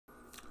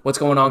What's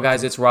going on,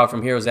 guys? It's Rob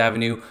from Heroes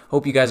Avenue.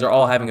 Hope you guys are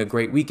all having a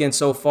great weekend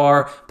so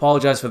far.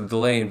 Apologize for the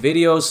delay in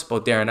videos.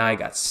 Both Darren and I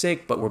got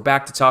sick, but we're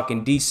back to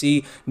talking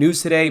DC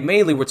news today.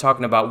 Mainly, we're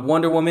talking about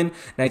Wonder Woman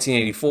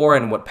 1984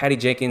 and what Patty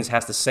Jenkins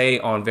has to say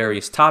on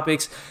various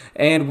topics.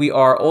 And we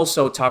are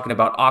also talking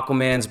about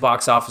Aquaman's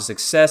box office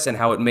success and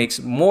how it makes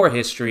more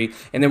history.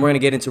 And then we're going to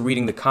get into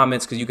reading the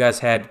comments because you guys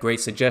had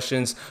great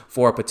suggestions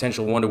for a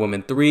potential Wonder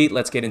Woman 3.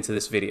 Let's get into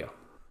this video.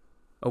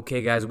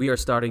 Okay, guys, we are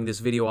starting this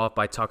video off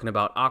by talking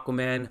about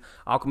Aquaman.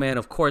 Aquaman,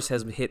 of course,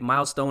 has hit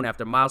milestone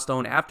after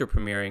milestone after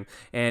premiering,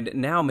 and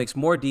now makes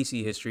more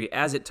DC history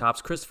as it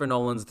tops Christopher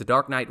Nolan's The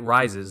Dark Knight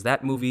Rises.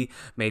 That movie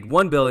made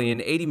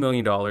 $1,080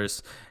 million,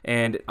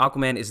 and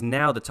Aquaman is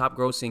now the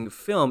top-grossing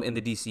film in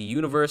the DC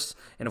universe.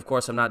 And of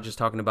course, I'm not just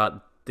talking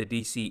about the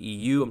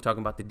DCEU, I'm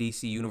talking about the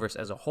DC universe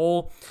as a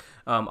whole.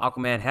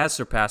 Aquaman has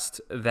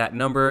surpassed that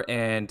number,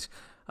 and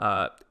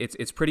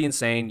it's pretty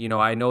insane. You know,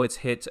 I know it's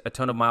hit a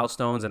ton of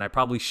milestones, and I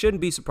probably shouldn't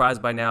be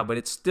surprised by now, but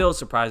it still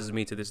surprises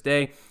me to this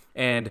day.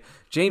 And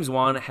James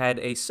Wan had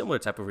a similar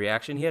type of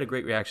reaction. He had a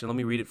great reaction. Let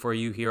me read it for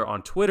you here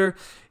on Twitter.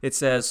 It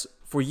says,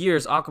 "For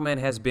years, Aquaman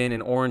has been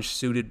an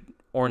orange-shirted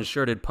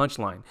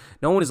punchline.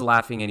 No one is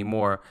laughing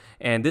anymore.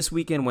 And this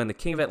weekend, when the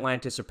King of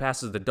Atlantis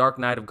surpasses the Dark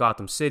Knight of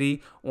Gotham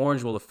City,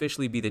 orange will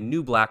officially be the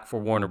new black for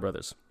Warner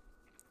Brothers."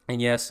 And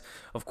yes,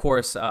 of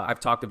course, I've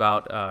talked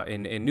about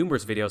in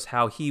numerous videos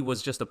how he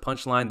was just a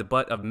punchline, the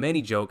butt of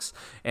many jokes.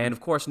 And of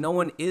course, no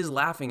one is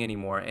laughing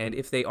anymore. And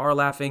if they are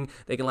laughing,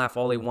 they can laugh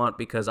all they want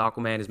because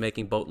Aquaman is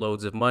making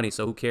boatloads of money.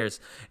 So who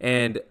cares?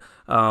 And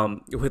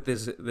with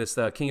this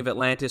King of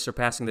Atlantis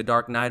surpassing the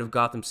Dark Knight of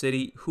Gotham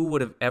City, who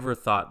would have ever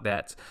thought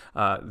that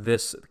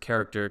this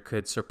character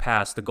could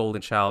surpass the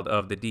Golden Child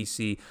of the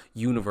DC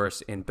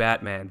universe in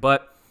Batman?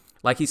 But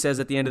like he says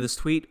at the end of this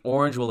tweet,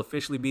 orange will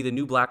officially be the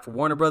new black for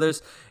Warner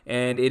Brothers,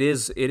 and it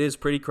is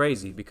pretty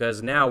crazy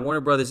because now Warner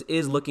Brothers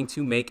is looking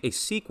to make a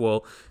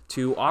sequel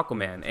to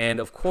Aquaman. And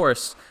of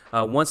course,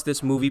 once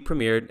this movie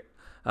premiered,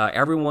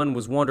 everyone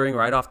was wondering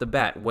right off the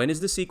bat, when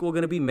is the sequel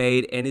going to be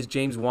made, and is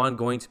James Wan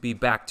going to be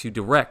back to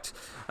direct?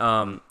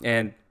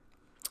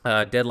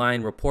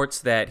 Deadline reports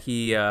that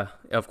he,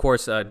 of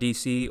course,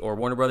 DC or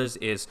Warner Brothers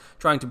is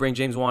trying to bring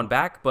James Wan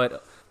back,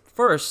 but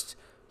first,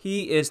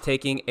 he is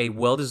taking a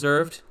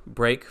well-deserved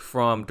break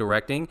from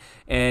directing,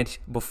 and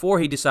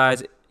before he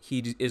decides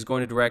he is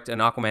going to direct an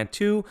Aquaman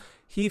 2,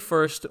 he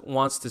first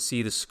wants to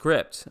see the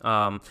script.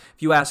 If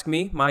you ask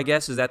me, my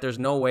guess is that there's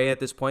no way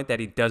at this point that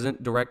he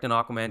doesn't direct an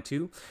Aquaman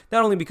 2,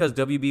 not only because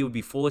WB would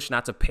be foolish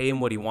not to pay him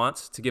what he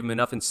wants, to give him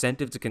enough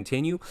incentive to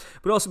continue,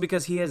 but also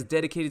because he has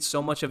dedicated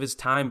so much of his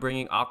time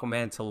bringing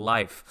Aquaman to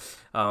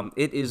life.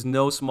 It is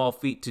no small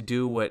feat to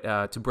do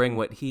to bring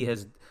what he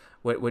has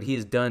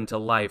done to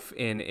life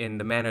in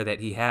the manner that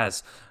he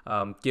has,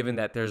 given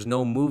that there's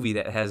no movie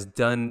that has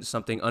done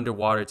something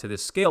underwater to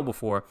this scale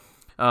before.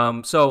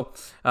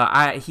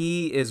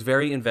 He is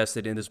very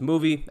invested in this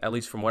movie, at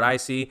least from what I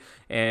see,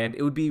 and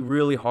it would be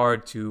really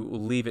hard to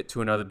leave it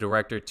to another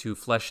director to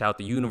flesh out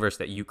the universe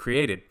that you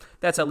created.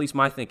 That's at least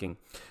my thinking.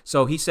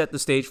 So he set the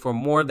stage for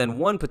more than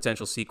one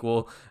potential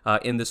sequel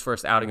in this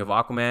first outing of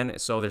Aquaman.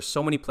 So there's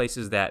so many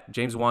places that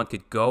James Wan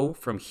could go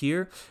from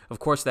here. Of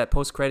course, that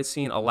post-credit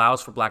scene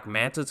allows for Black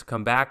Manta to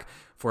come back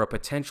for a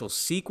potential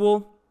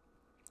sequel,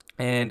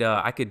 and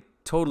I could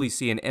totally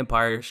see an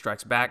Empire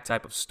Strikes Back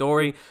type of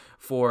story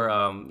for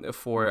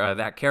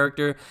that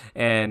character.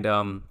 And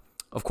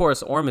of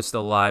course, Orm is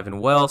still alive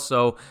and well,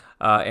 so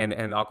and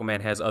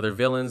Aquaman has other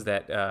villains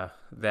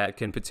that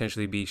can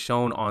potentially be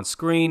shown on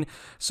screen.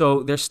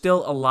 So there's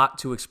still a lot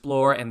to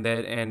explore,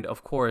 and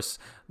of course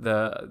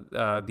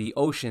the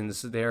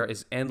oceans, there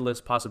is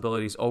endless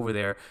possibilities over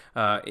there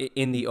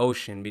in the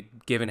ocean,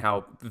 given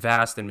how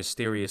vast and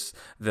mysterious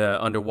the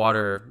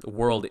underwater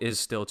world is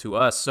still to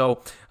us.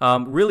 So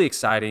really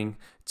exciting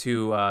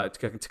to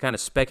kind of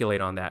speculate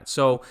on that.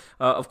 So,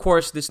 of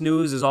course, this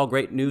news is all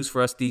great news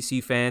for us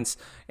DC fans.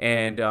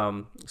 And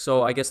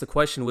so I guess the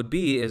question would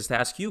be is to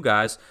ask you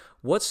guys,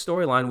 what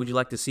storyline would you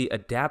like to see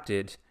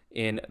adapted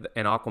in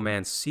an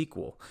Aquaman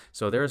sequel?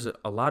 So there's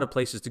a lot of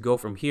places to go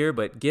from here,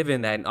 but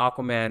given that in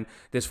Aquaman,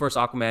 this first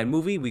Aquaman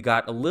movie, we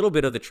got a little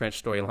bit of the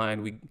trench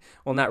storyline.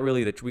 Well, not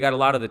really. We got a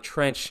lot of the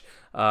trench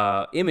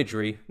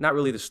imagery, not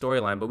really the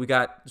storyline, but we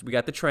got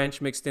the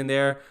trench mixed in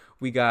there.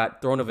 We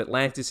got Throne of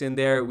Atlantis in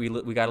there. We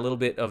got a little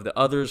bit of the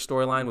Others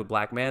storyline with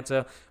Black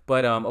Manta.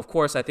 But of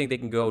course, I think they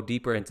can go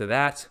deeper into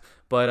that.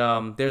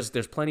 But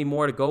there's plenty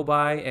more to go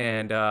by,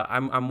 and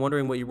I'm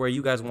wondering where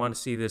you guys want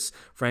to see this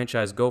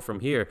franchise go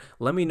from here.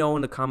 Let me know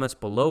in the comments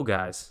below,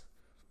 guys.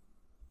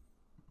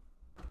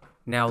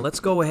 Now let's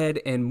go ahead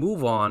and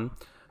move on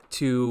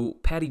to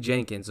Patty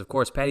Jenkins. Of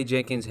course, Patty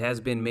Jenkins has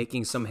been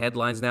making some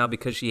headlines now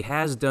because she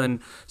has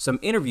done some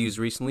interviews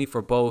recently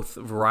for both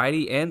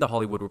Variety and The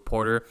Hollywood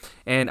Reporter,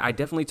 and I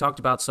definitely talked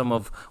about some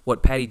of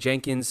what Patty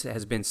Jenkins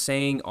has been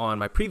saying on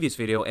my previous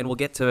video, and we'll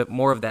get to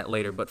more of that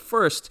later. But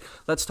first,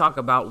 let's talk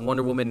about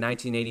Wonder Woman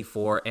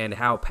 1984 and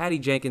how Patty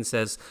Jenkins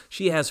says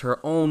she has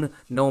her own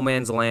no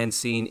man's land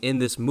scene in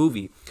this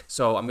movie.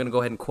 So I'm going to go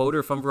ahead and quote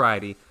her from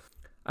Variety.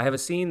 I have a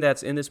scene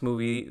that's in this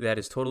movie that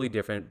is totally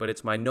different, but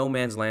it's my no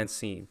man's land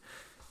scene.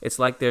 It's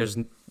like there's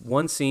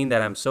one scene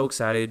that I'm so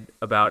excited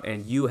about,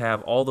 and you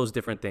have all those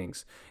different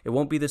things. It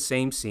won't be the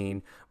same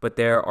scene, but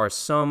there are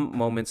some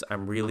moments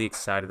I'm really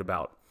excited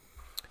about.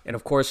 And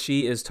of course,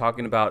 she is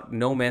talking about the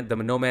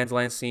no man's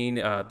land scene,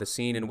 the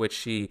scene in which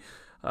she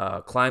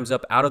climbs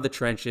up out of the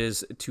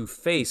trenches to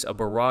face a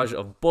barrage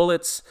of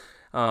bullets,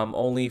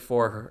 only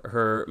for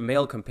her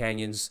male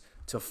companions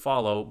to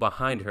follow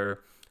behind her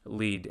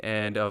lead.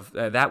 And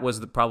that was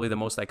probably the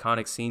most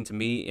iconic scene to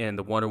me in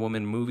the Wonder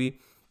Woman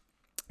movie.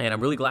 And I'm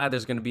really glad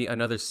there's going to be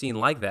another scene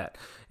like that.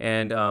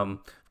 And of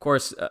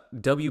course,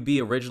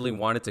 WB originally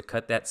wanted to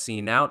cut that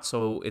scene out,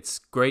 so it's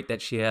great that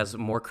she has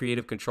more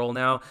creative control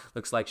now.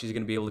 Looks like she's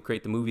going to be able to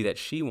create the movie that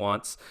she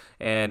wants,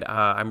 and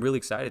I'm really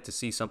excited to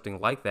see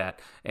something like that.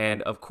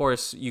 And of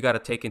course, you got to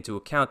take into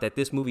account that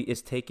this movie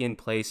is taking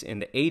place in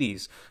the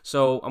 80s,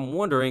 so I'm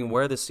wondering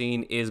where the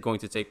scene is going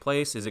to take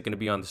place. Is it going to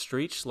be on the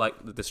streets, like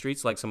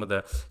some of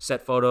the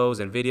set photos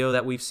and video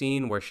that we've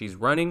seen where she's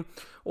running,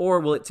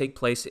 or will it take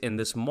place in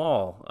this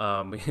mall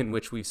in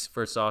which we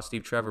first saw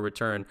Steve Trevor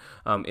return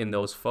in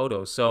those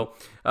photos? So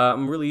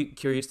I'm really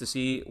curious to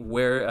see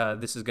where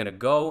this is going to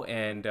go,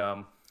 and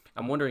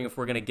I'm wondering if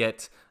we're going to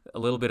get a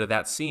little bit of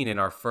that scene in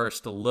our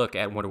first look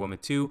at Wonder Woman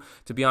 2.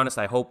 To be honest,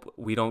 I hope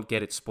we don't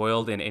get it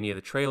spoiled in any of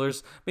the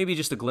trailers. Maybe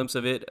just a glimpse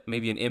of it,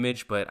 maybe an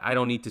image, but I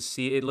don't need to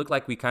see it. It looked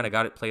like we kind of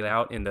got it played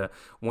out in the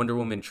Wonder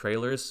Woman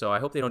trailers, so I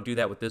hope they don't do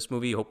that with this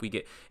movie. I hope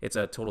it's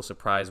a total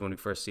surprise when we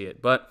first see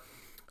it. But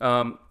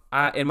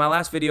in my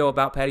last video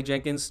about Patty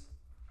Jenkins,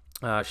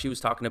 she was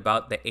talking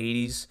about the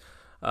 80s,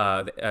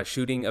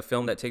 shooting a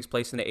film that takes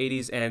place in the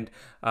 80s, and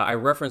I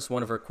referenced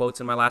one of her quotes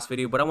in my last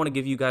video, but I want to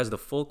give you guys the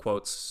full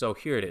quotes, so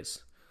here it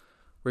is.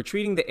 We're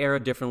treating the era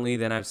differently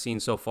than I've seen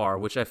so far,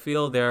 which I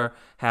feel there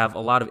have a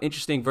lot of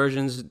interesting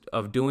versions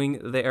of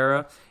doing the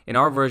era. In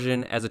our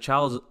version, as a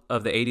child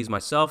of the 80s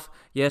myself,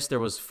 yes, there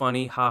was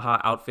funny, haha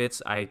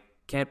outfits I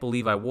can't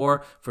believe I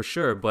wore, for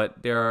sure,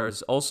 but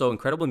there's also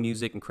incredible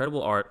music,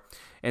 incredible art,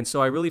 and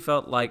so I really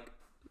felt like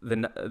the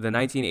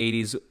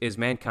 1980s is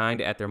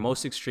mankind at their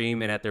most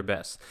extreme and at their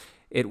best.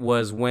 It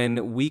was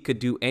when we could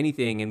do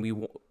anything, and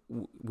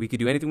we could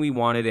do anything we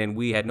wanted, and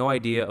we had no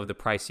idea of the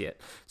price yet.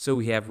 So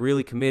we have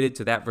really committed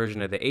to that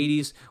version of the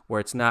 80s, where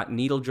it's not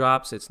needle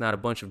drops, it's not a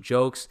bunch of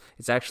jokes,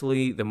 it's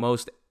actually the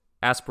most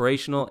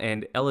aspirational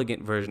and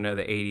elegant version of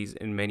the 80s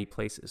in many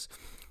places.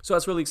 So I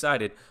was really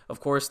excited. Of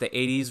course, the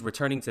 80s,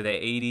 returning to the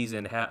 80s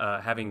and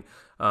having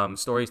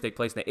stories take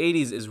place in the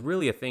 80s is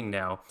really a thing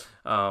now.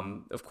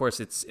 Of course,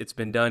 it's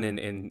been done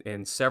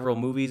in several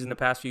movies in the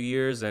past few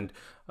years, and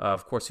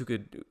of course, who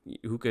could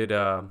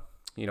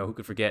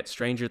forget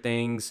Stranger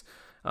Things,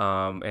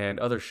 and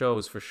other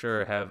shows for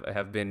sure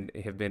have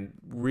been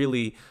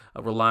really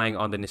relying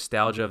on the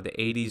nostalgia of the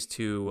 80s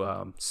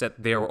to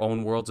set their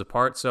own worlds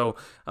apart. So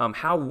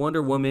how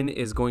Wonder Woman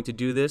is going to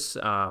do this,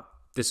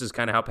 this is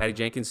kind of how Patty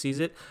Jenkins sees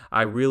it.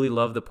 I really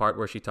love the part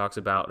where she talks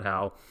about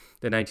how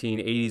the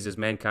 1980s is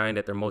mankind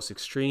at their most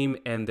extreme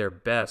and their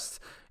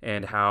best,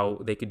 and how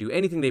they could do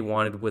anything they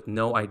wanted with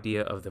no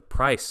idea of the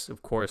price,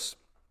 of course.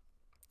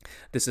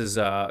 This is,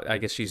 I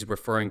guess she's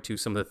referring to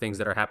some of the things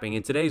that are happening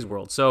in today's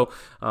world. So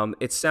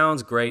it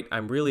sounds great.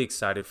 I'm really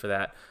excited for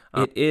that.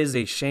 It is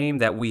a shame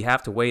that we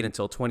have to wait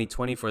until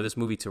 2020 for this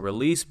movie to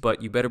release,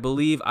 but you better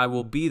believe I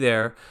will be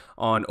there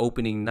on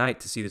opening night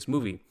to see this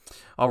movie.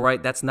 All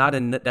right, that's not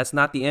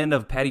the end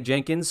of Patty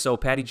Jenkins. So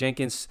Patty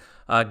Jenkins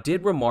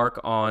did remark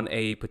on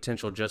a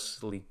potential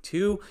Justice League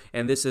 2,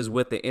 and this is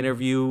with the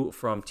interview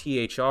from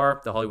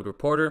THR, The Hollywood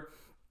Reporter.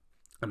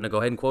 I'm going to go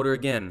ahead and quote her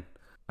again.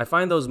 I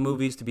find those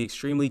movies to be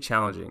extremely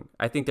challenging.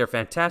 I think they're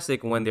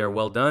fantastic when they're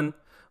well done,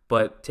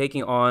 but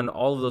taking on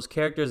all of those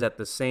characters at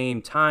the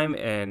same time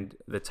and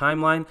the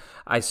timeline,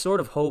 I sort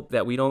of hope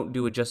that we don't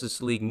do a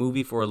Justice League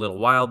movie for a little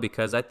while,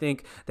 because I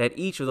think that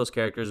each of those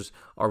characters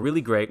are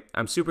really great.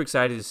 I'm super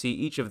excited to see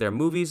each of their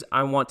movies.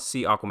 I want to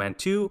see Aquaman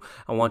 2.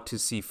 I want to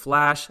see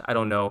Flash. I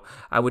don't know.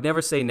 I would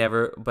never say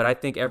never, but I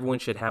think everyone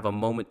should have a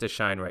moment to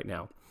shine right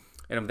now.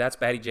 And that's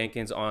Patty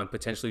Jenkins on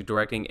potentially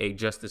directing a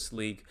Justice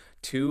League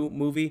 2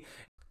 movie.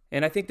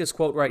 And I think this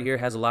quote right here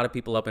has a lot of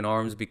people up in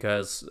arms,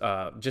 because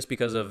just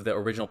because of the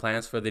original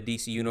plans for the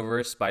DC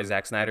universe by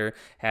Zack Snyder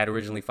had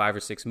originally 5 or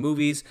 6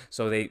 movies.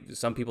 So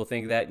some people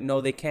think that no,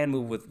 they can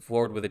move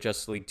forward with a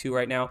Justice League 2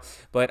 right now.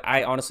 But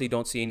I honestly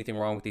don't see anything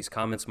wrong with these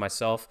comments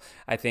myself.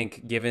 I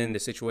think given the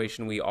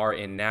situation we are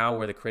in now,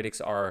 where the critics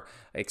are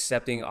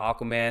accepting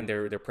Aquaman,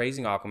 they're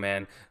praising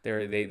Aquaman,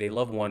 they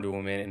love Wonder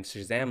Woman, and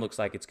Shazam looks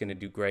like it's going to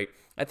do great.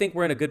 I think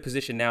we're in a good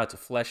position now to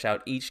flesh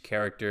out each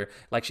character.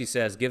 Like she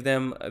says, give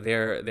them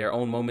their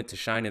own moment to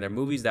shine in their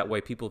movies. That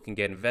way people can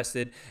get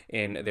invested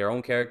in their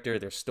own character,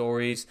 their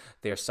stories,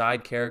 their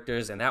side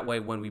characters, and that way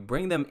when we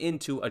bring them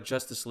into a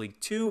Justice League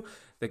 2,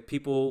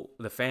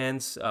 the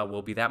fans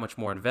will be that much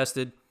more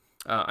invested.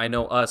 I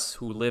know us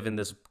who live in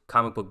this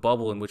comic book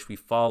bubble in which we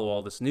follow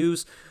all this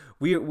news,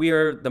 we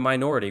are the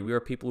minority. We are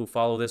people who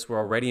follow this. We're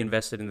already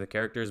invested in the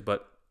characters,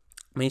 but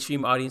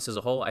mainstream audience as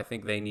a whole, I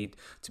think they need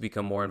to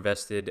become more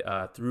invested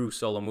through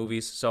solo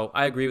movies. So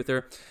I agree with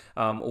her.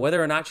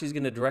 Whether or not she's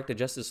going to direct a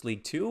Justice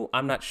League 2,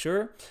 I'm not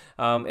sure.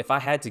 If I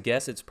had to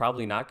guess, it's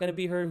probably not going to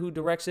be her who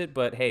directs it.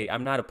 But hey,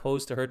 I'm not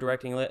opposed to her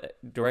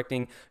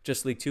directing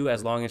Justice League 2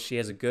 as long as she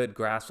has a good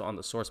grasp on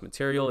the source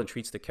material and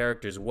treats the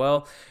characters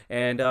well.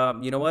 And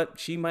you know what?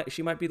 She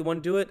might be the one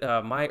to do it.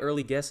 My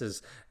early guess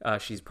is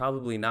she's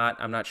probably not.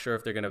 I'm not sure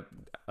if they're going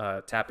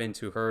to tap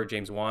into her,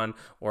 James Wan,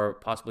 or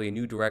possibly a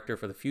new director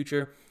for the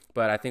future.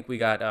 But I think we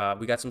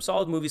got some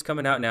solid movies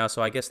coming out now,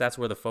 so I guess that's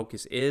where the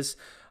focus is.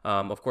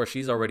 Of course,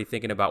 she's already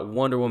thinking about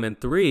Wonder Woman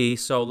 3,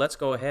 so let's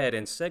go ahead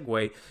and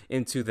segue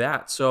into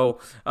that. So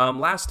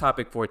last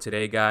topic for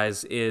today,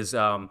 guys, is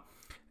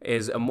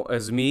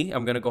me.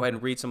 I'm going to go ahead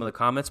and read some of the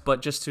comments,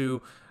 but just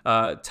to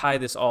tie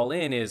this all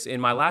in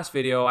my last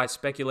video, I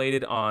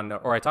speculated on,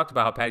 or I talked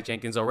about how Patty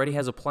Jenkins already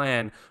has a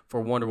plan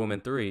for Wonder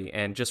Woman 3,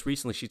 and just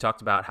recently she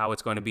talked about how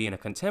it's going to be in a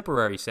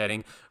contemporary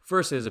setting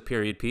versus a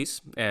period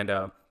piece, and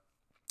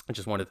I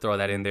just wanted to throw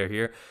that in there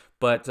here.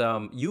 But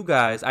you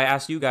guys, I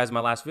asked you guys in my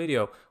last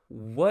video,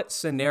 what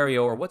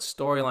scenario or what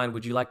storyline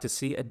would you like to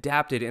see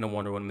adapted in a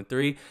Wonder Woman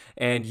 3?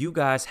 And you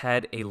guys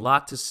had a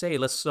lot to say.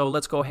 Let's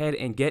go ahead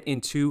and get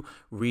into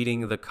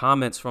reading the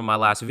comments from my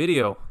last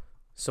video.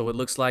 So it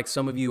looks like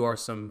some of you are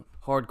some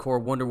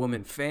hardcore Wonder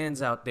Woman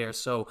fans out there,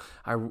 so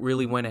I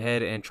really went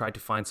ahead and tried to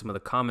find some of the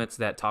comments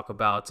that talk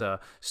about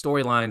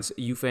storylines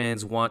you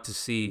fans want to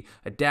see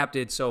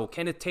adapted. So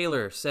Kenneth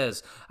Taylor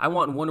says, I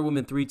want Wonder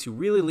Woman 3 to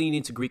really lean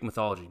into Greek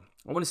mythology.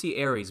 I want to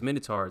see Ares,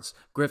 Minotaurs,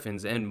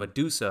 Griffins, and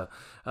Medusa.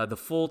 The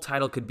full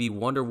title could be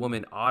Wonder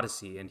Woman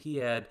Odyssey, and he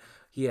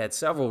had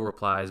several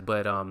replies,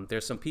 but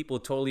there's some people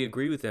who totally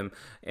agree with him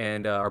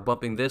and are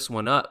bumping this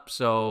one up.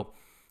 So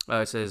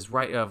it says,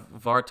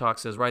 Vartok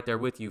says, right there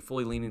with you,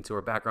 fully lean into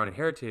her background and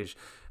heritage.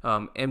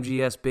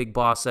 MGS Big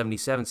Boss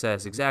 77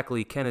 says,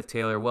 exactly, Kenneth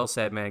Taylor, well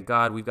said, man.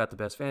 God, we've got the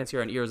best fans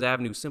here on Ears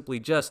Avenue,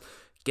 simply just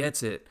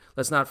gets it.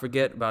 Let's not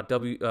forget about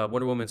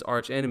Wonder Woman's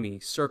arch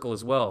enemy, Circle,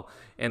 as well,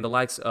 and the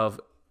likes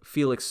of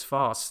Felix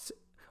Faust,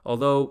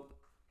 although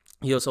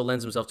he also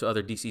lends himself to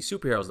other DC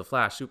superheroes, The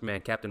Flash,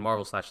 Superman, Captain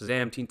Marvel /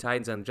 Shazam, Teen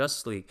Titans, and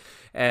Justice League,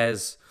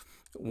 as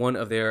one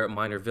of their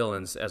minor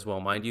villains as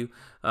well, mind you.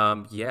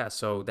 Yeah,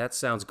 so that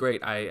sounds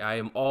great. I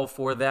am all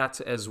for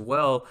that as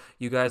well.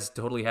 You guys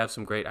totally have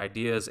some great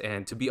ideas,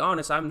 and to be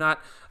honest, I'm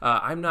not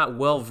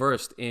well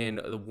versed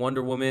in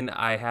Wonder Woman.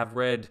 I've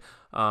read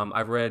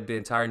the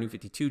entire New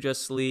 52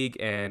 Justice League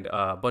and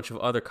a bunch of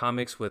other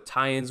comics with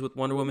tie-ins with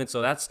Wonder Woman.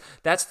 So that's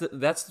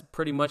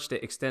pretty much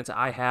the extent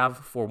I have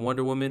for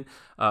Wonder Woman,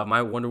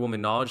 my Wonder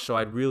Woman knowledge. So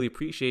I'd really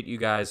appreciate you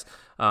guys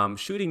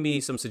shooting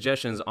me some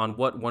suggestions on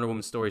what Wonder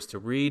Woman stories to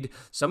read.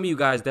 Some of you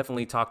guys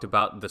definitely talked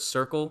about The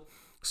Circle,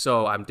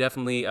 so I'm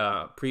definitely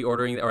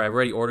pre-ordering, or I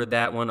already ordered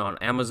that one on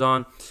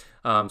Amazon.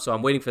 So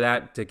I'm waiting for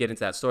that to get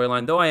into that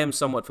storyline, though I am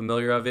somewhat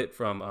familiar of it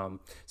from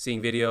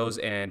seeing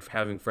videos and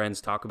having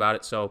friends talk about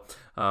it. So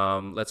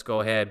let's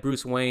go ahead.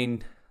 Bruce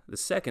Wayne the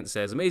second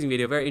says, amazing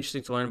video, very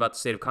interesting to learn about the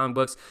state of comic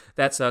books.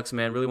 That sucks,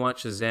 man. Really want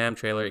Shazam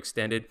trailer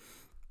extended.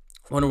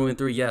 Wonder Woman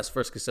 3, yes,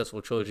 first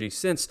successful trilogy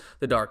since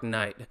The Dark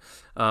Knight.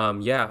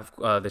 Yeah,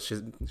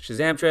 the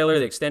Shazam trailer,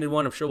 the extended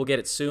one, I'm sure we'll get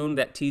it soon.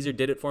 That teaser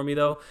did it for me,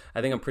 though. I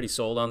think I'm pretty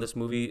sold on this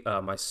movie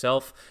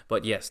myself.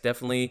 But yes,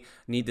 definitely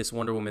need this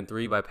Wonder Woman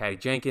 3 by Patty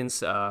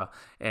Jenkins.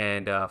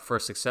 And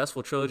first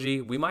successful trilogy.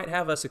 We might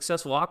have a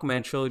successful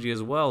Aquaman trilogy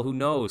as well. Who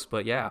knows?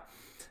 But yeah,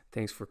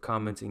 thanks for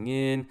commenting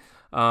in.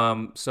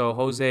 So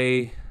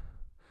Jose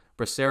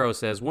Bracero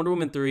says, Wonder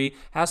Woman 3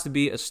 has to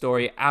be a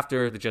story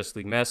after the Justice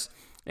League mess.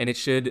 And it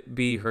should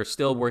be her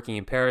still working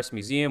in Paris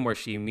museum where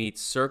she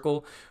meets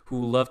Circle,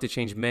 who love to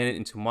change men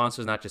into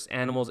monsters, not just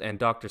animals, and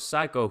Dr.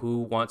 Psycho,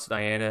 who wants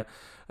Diana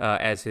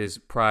as his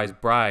prize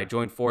bride.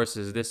 Join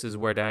forces. This is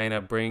where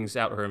Diana brings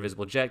out her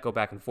invisible jet, go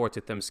back and forth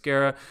to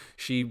Themyscira.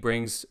 She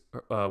brings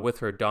with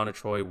her Donna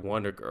Troy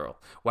Wonder Girl.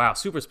 Wow,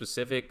 super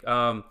specific.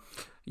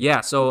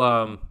 Yeah,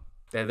 so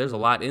there's a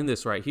lot in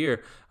this right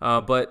here,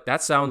 but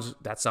that sounds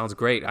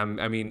great. I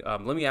mean,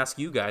 let me ask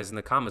you guys in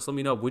the comments. Let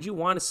me know, would you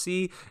want to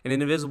see an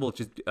invisible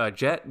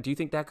jet? Do you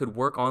think that could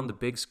work on the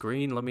big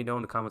screen? Let me know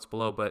in the comments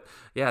below. But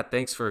yeah,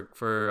 thanks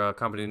for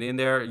commenting in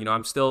there. You know,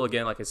 I'm still,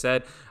 again, like I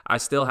said, I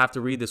still have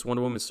to read this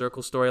Wonder Woman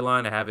Circle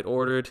storyline. I have it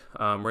ordered.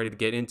 I'm ready to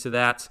get into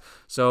that.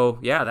 So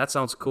yeah, that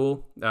sounds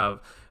cool.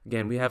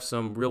 Again, we have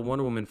some real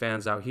Wonder Woman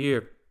fans out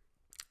here.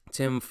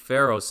 Tim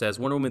Farrow says,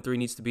 Wonder Woman 3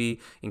 needs to be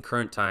in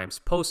current times,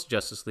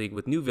 post-Justice League,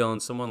 with new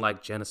villains, someone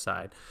like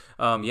Genocide.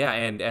 Yeah,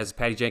 and as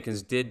Patty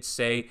Jenkins did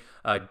say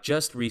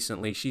just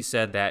recently, she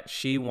said that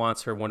she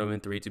wants her Wonder Woman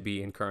 3 to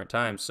be in current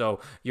times.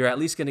 So you're at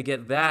least going to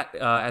get that.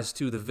 As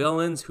to the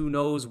villains, who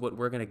knows what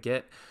we're going to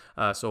get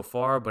so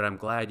far, but I'm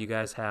glad you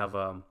guys have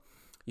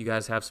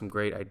some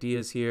great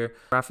ideas here.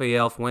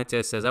 Rafael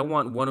Fuentes says, I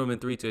want Wonder Woman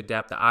 3 to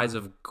adapt the Eyes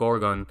of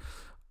Gorgon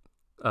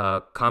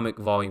comic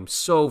volume.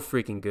 So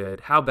freaking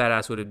good. How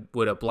badass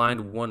would a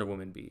blind Wonder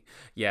Woman be?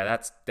 Yeah,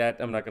 that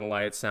I'm not gonna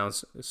lie, it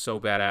sounds so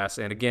badass.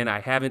 And again,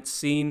 I haven't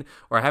seen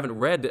or I haven't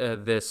read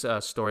this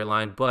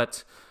storyline,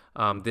 but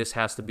this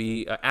has to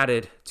be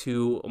added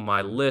to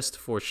my list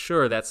for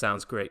sure. That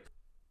sounds great.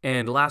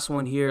 And last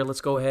one here,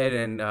 let's go ahead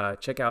and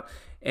check out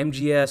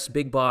MGS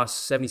Big Boss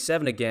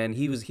 77 again.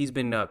 He's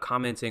been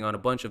commenting on a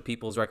bunch of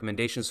people's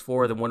recommendations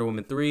for the Wonder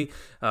Woman 3.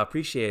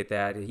 Appreciate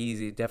that.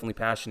 He's definitely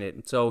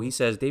passionate. So he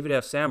says, David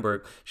F.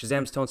 Sandberg,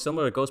 Shazam's tone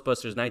similar to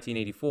Ghostbusters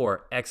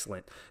 1984.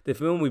 Excellent. The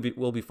film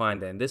will be fine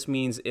then. This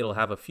means it'll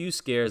have a few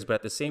scares, but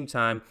at the same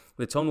time,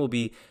 the tone will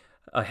be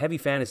a heavy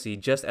fantasy,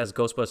 just as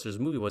Ghostbusters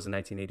movie was in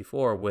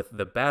 1984, with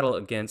the battle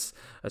against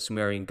a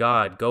Sumerian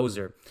god,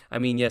 Gozer. I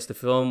mean, yes, the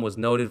film was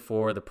noted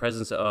for the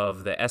presence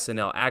of the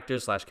SNL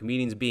actors /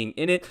 comedians being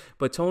in it,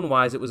 but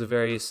tone-wise, it was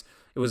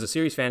a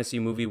serious fantasy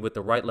movie with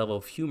the right level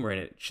of humor in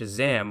it.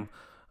 Shazam,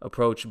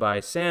 approached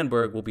by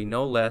Sandberg, will be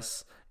no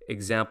less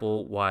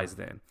example-wise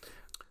then.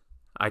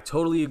 I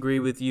totally agree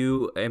with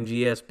you,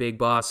 MGS Big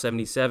Boss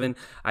 77.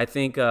 I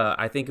think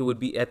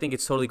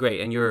it's totally great,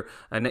 and your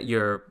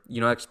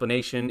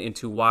explanation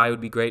into why it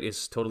would be great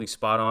is totally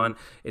spot on.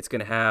 It's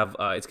gonna have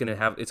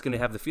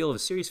the feel of a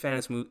serious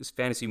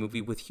fantasy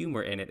movie with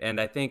humor in it, and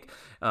I think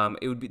the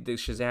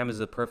Shazam is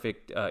the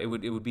perfect. It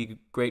would be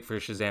great for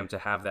Shazam to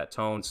have that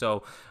tone.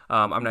 So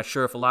I'm not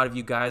sure if a lot of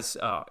you guys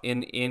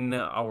in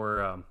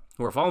our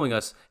who are following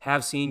us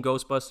have seen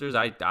Ghostbusters.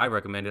 I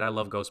recommend it. I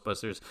love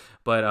Ghostbusters,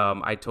 but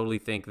I totally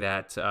think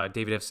that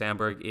David F.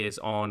 Sandberg is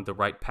on the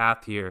right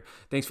path here.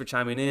 Thanks for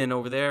chiming in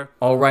over there.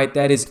 All right,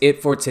 that is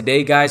it for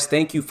today, guys.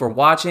 Thank you for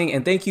watching,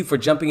 and thank you for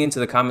jumping into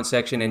the comment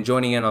section and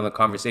joining in on the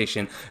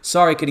conversation.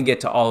 Sorry I couldn't get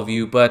to all of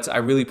you, but I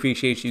really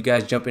appreciate you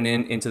guys jumping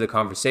into the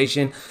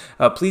conversation.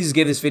 Please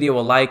give this video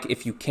a like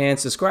if you can,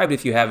 subscribe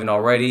if you haven't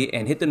already,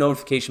 and hit the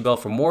notification bell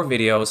for more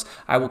videos.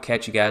 I will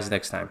catch you guys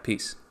next time.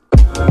 Peace.